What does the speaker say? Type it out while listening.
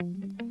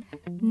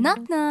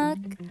Knock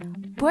knock!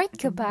 Bored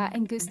ka ba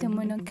and gusto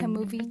mo ng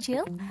ka-movie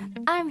chill?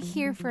 I'm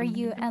here for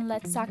you and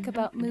let's talk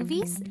about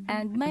movies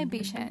and my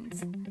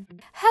visions.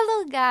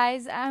 Hello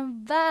guys!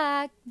 I'm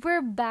back!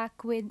 We're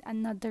back with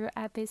another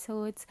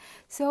episodes.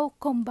 So,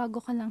 kung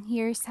bago ka lang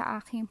here sa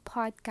aking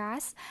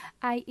podcast,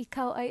 ay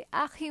ikaw ay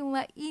aking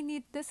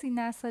mainit na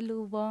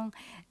sinasalubong.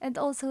 And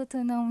also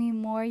to know me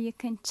more, you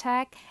can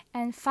check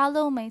and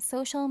follow my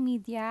social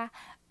media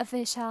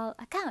official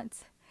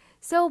accounts.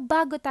 So,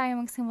 bago tayo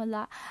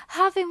magsimula,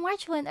 Happy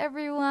March 1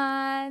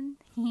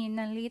 everyone!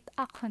 Hinalit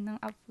ako ng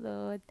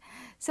upload.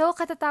 So,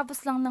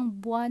 katatapos lang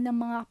ng buwan ng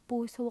mga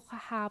puso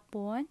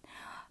kahapon.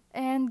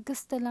 And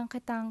gusto lang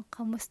kitang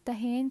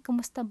kamustahin.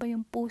 Kamusta ba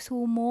yung puso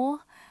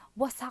mo?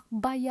 Wasak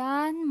ba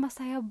yan?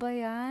 Masaya ba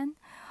yan?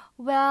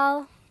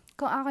 Well,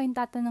 kung ako yung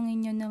tatanungin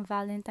nyo ng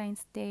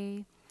Valentine's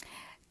Day,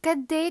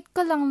 kadate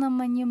ko lang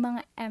naman yung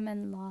mga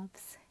MN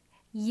Loves.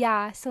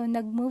 Yeah, so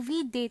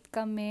nag-movie date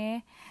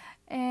kami.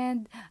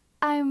 And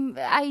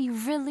I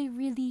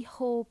really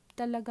hope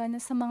talaga na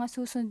sa mga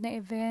susunod na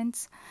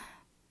events,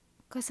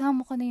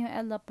 kasama ko na yung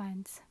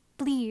elephants.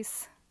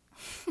 Please.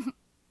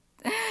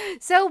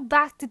 So,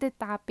 back to the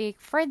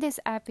topic for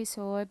this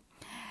episode.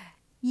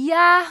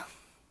 Yeah,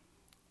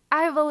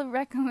 I will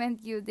recommend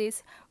you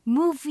this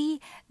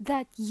movie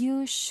that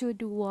you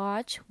should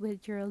watch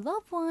with your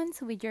loved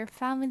ones, with your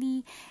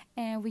family,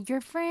 and with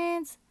your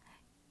friends.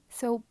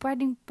 So,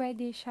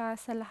 pwedeng-pwede siya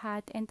sa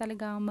lahat and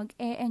talagang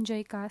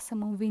mag-e-enjoy ka sa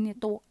movie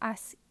nito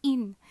as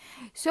in.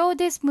 So,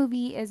 this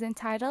movie is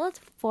entitled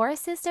Four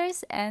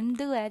Sisters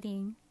and the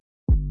Wedding.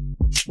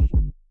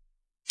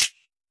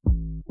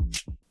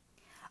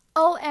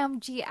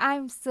 OMG,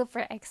 I'm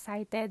super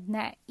excited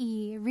na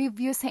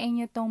i-review sa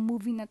inyo tong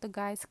movie na to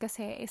guys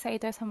kasi isa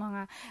ito sa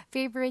mga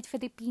favorite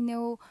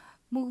Filipino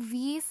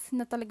movies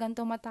na talagang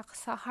tumatak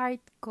sa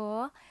heart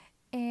ko.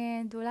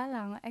 And wala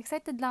lang,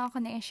 excited lang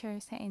ako na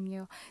i-share sa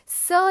inyo.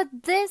 So,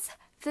 this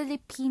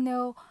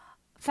Filipino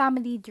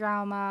family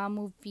drama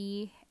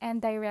movie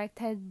and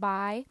directed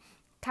by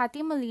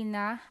Cathy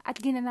Molina at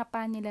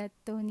ginanapan nila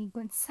Tony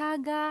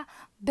Gonzaga,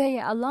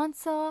 Bea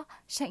Alonso,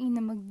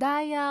 Shaina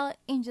Magdayal,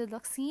 Angel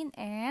Locsin,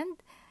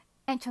 and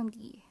Enchong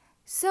Lee.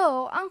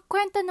 So, ang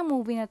kwento ng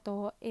movie na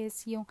to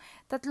is yung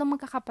tatlong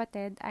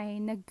magkakapatid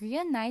ay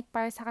nag-reunite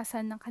para sa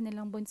kasal ng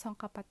kanilang bunsong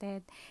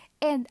kapatid.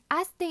 And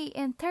as they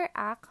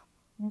interact,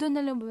 doon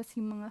na lumabas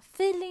yung mga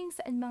feelings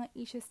and mga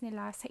issues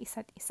nila sa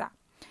isa't isa.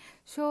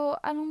 So,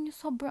 alam niyo,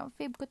 sobrang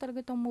fave ko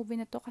talaga tong movie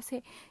na to kasi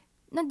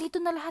nandito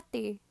na lahat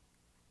eh.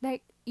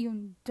 Like,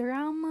 yung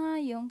drama,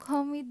 yung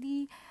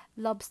comedy,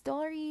 love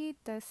story,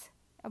 tas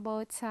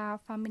about sa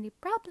family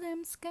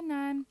problems,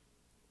 kanan.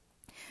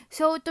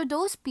 So, to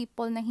those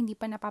people na hindi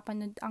pa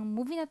napapanood ang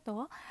movie na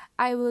to,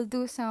 I will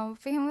do some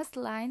famous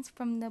lines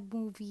from the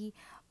movie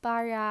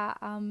para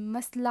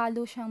mas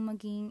lalo siyang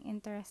maging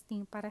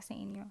interesting para sa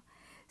inyo.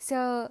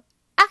 So,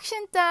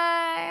 action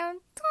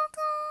time!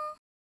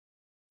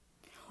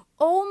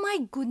 Oh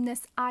my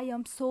goodness, I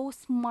am so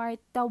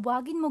smart.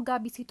 Tawagin mo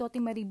Gabi si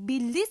Toti Marie.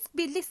 Bilis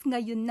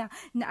ngayon na.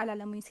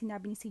 Naalala mo yung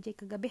sinabi ni CJ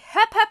kagabi?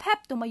 Hep!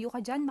 Tumayo ka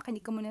dyan.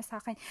 Makinig ka muna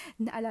sa akin.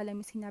 Naalala mo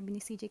yung sinabi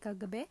ni CJ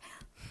kagabi?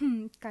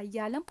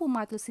 Kaya lang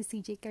pumatol si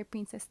CJ kay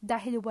Princess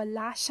dahil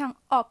wala siyang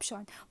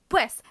option.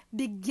 Pwes,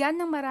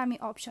 bigyan ng maraming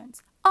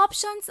options.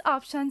 Options.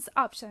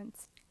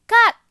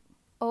 Cut!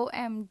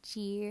 OMG,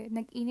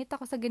 nag-init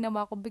ako sa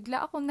ginawa ko.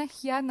 Bigla akong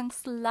nahiya ng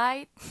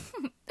slight.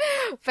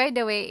 By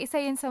the way, isa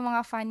yun sa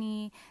mga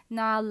funny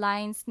na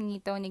lines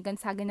nito ni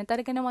Gonzaga na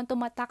talaga naman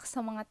tumatak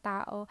sa mga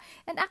tao.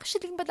 And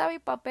actually,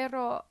 madami pa,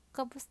 pero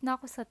kapos na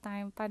ako sa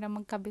time para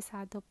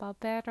magkabisado pa.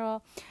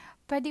 Pero,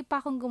 pwede pa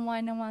akong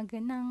gumawa ng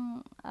mga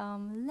ganang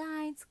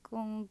lines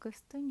kung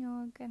gusto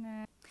nyo.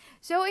 Ganun.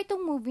 So,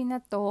 itong movie na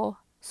to,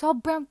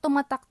 sobrang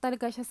tumatak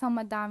talaga siya sa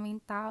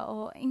madaming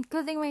tao,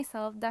 including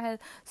myself, dahil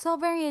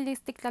sobrang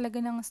realistic talaga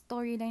ng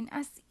storyline.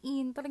 As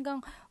in,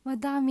 talagang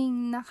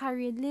madaming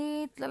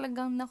nakarelate,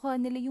 talagang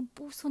nakuha nila yung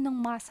puso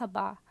ng masa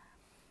ba.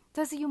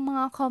 Tapos yung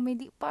mga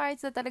comedy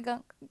parts na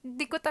talagang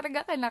di ko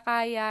talaga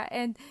kinakaya.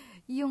 And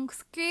yung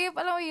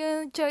script, alam mo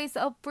yung choice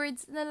of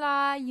words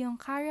nila, yung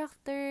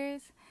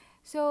characters.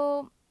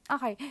 So,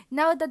 okay,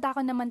 now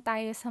dadako naman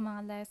tayo sa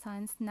mga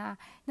lessons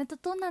na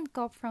natutunan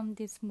ko from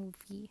this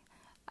movie.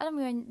 Alam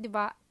mo yun, di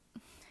ba?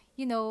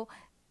 You know,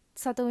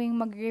 sa tuwing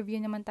mag-review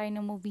naman tayo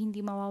ng movie,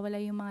 hindi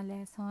mawawala yung mga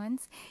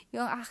lessons,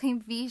 yung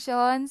aking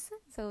visions.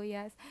 So,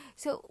 yes.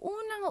 So,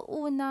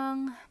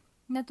 unang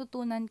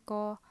natutunan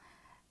ko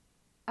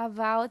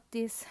about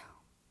this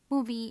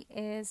movie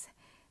is,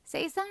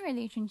 sa isang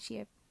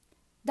relationship,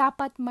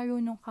 dapat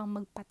marunong kang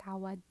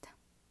magpatawad.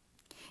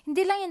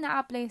 Hindi lang yun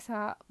na-apply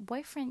sa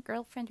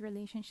boyfriend-girlfriend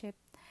relationship,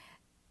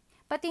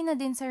 pati na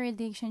din sa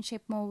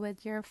relationship mo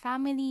with your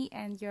family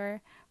and your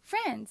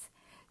friends.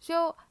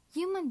 So,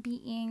 human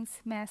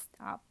beings messed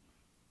up.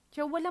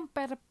 So, walang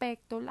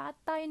perpekto. Lahat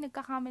tayo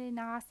nagkakamali,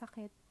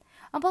 nakasakit.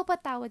 Ang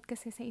pagpatawad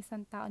kasi sa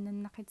isang tao na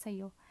nakit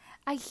sa'yo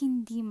ay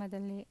hindi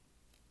madali.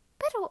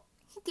 Pero,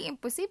 hindi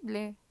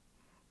imposible.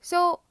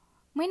 So,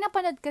 may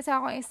napanood kasi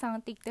ako isang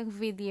TikTok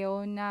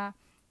video na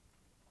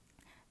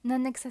na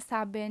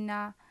nagsasabi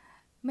na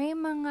may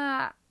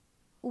mga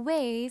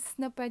ways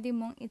na pwede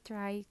mong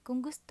itry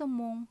kung gusto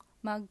mong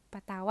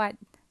magpatawad.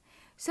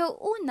 So,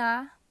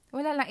 una,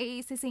 wala lang,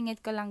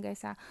 iisisingit ko lang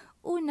guys ha.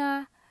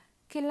 Una,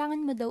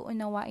 kailangan mo daw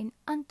unawain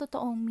ang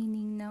totoong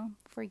meaning ng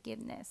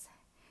forgiveness.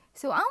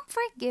 So, ang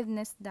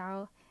forgiveness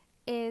daw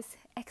is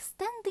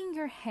extending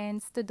your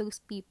hands to those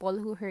people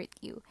who hurt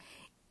you,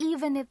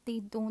 even if they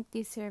don't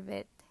deserve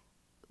it,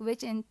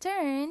 which in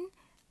turn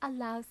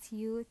allows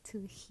you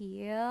to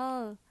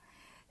heal.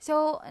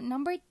 So,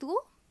 number 2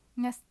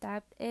 na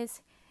step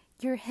is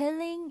your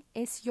healing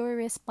is your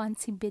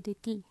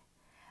responsibility.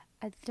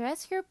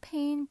 Address your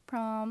pain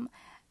from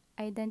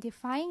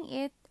identifying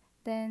it,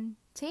 then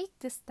take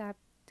the step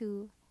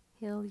to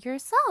heal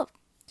yourself.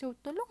 So,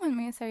 tulungan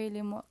mo yung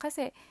sarili mo.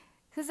 Kasi,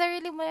 sa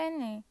sarili mo yan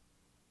eh.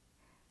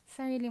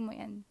 Sarili mo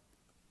yan.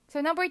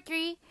 So, number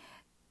 3,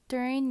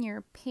 turn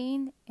your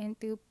pain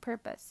into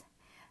purpose.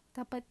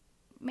 Dapat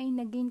may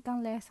nagain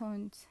kang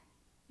lessons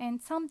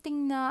and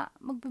something na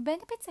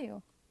magbe-benefit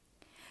sa'yo.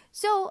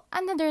 So,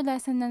 another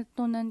lesson na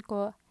natutunan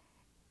ko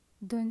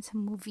dun sa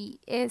movie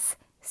is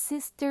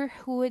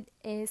sisterhood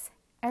is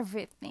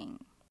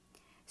everything.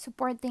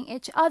 Supporting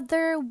each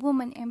other,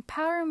 woman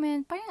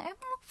empowerment, parang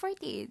ewan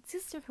 48,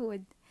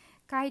 sisterhood.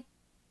 Kahit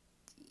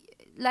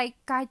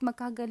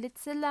magkagalit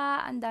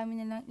sila, ang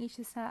dami nilang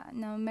issues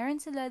na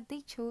meron sila,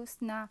 they chose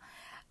na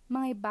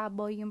mga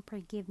ibabaw yung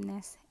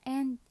forgiveness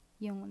and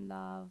yung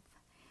love.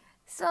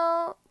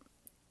 So,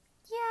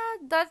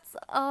 yeah, that's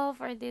all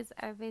for this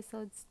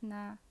episodes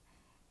na.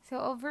 So,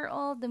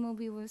 overall, the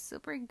movie was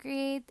super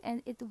great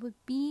and it would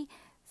be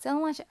so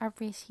much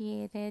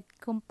appreciated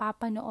kung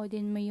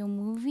papanoodin mo yung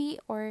movie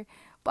or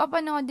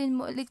papanoodin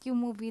mo ulit yung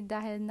movie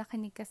dahil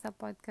nakinig ka sa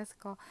podcast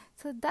ko.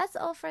 So, that's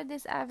all for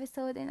this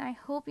episode and I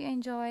hope you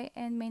enjoy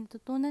and may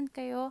natutunan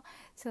kayo.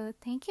 So,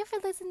 thank you for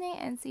listening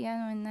and see you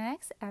on my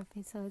next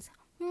episodes.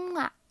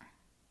 Mwah!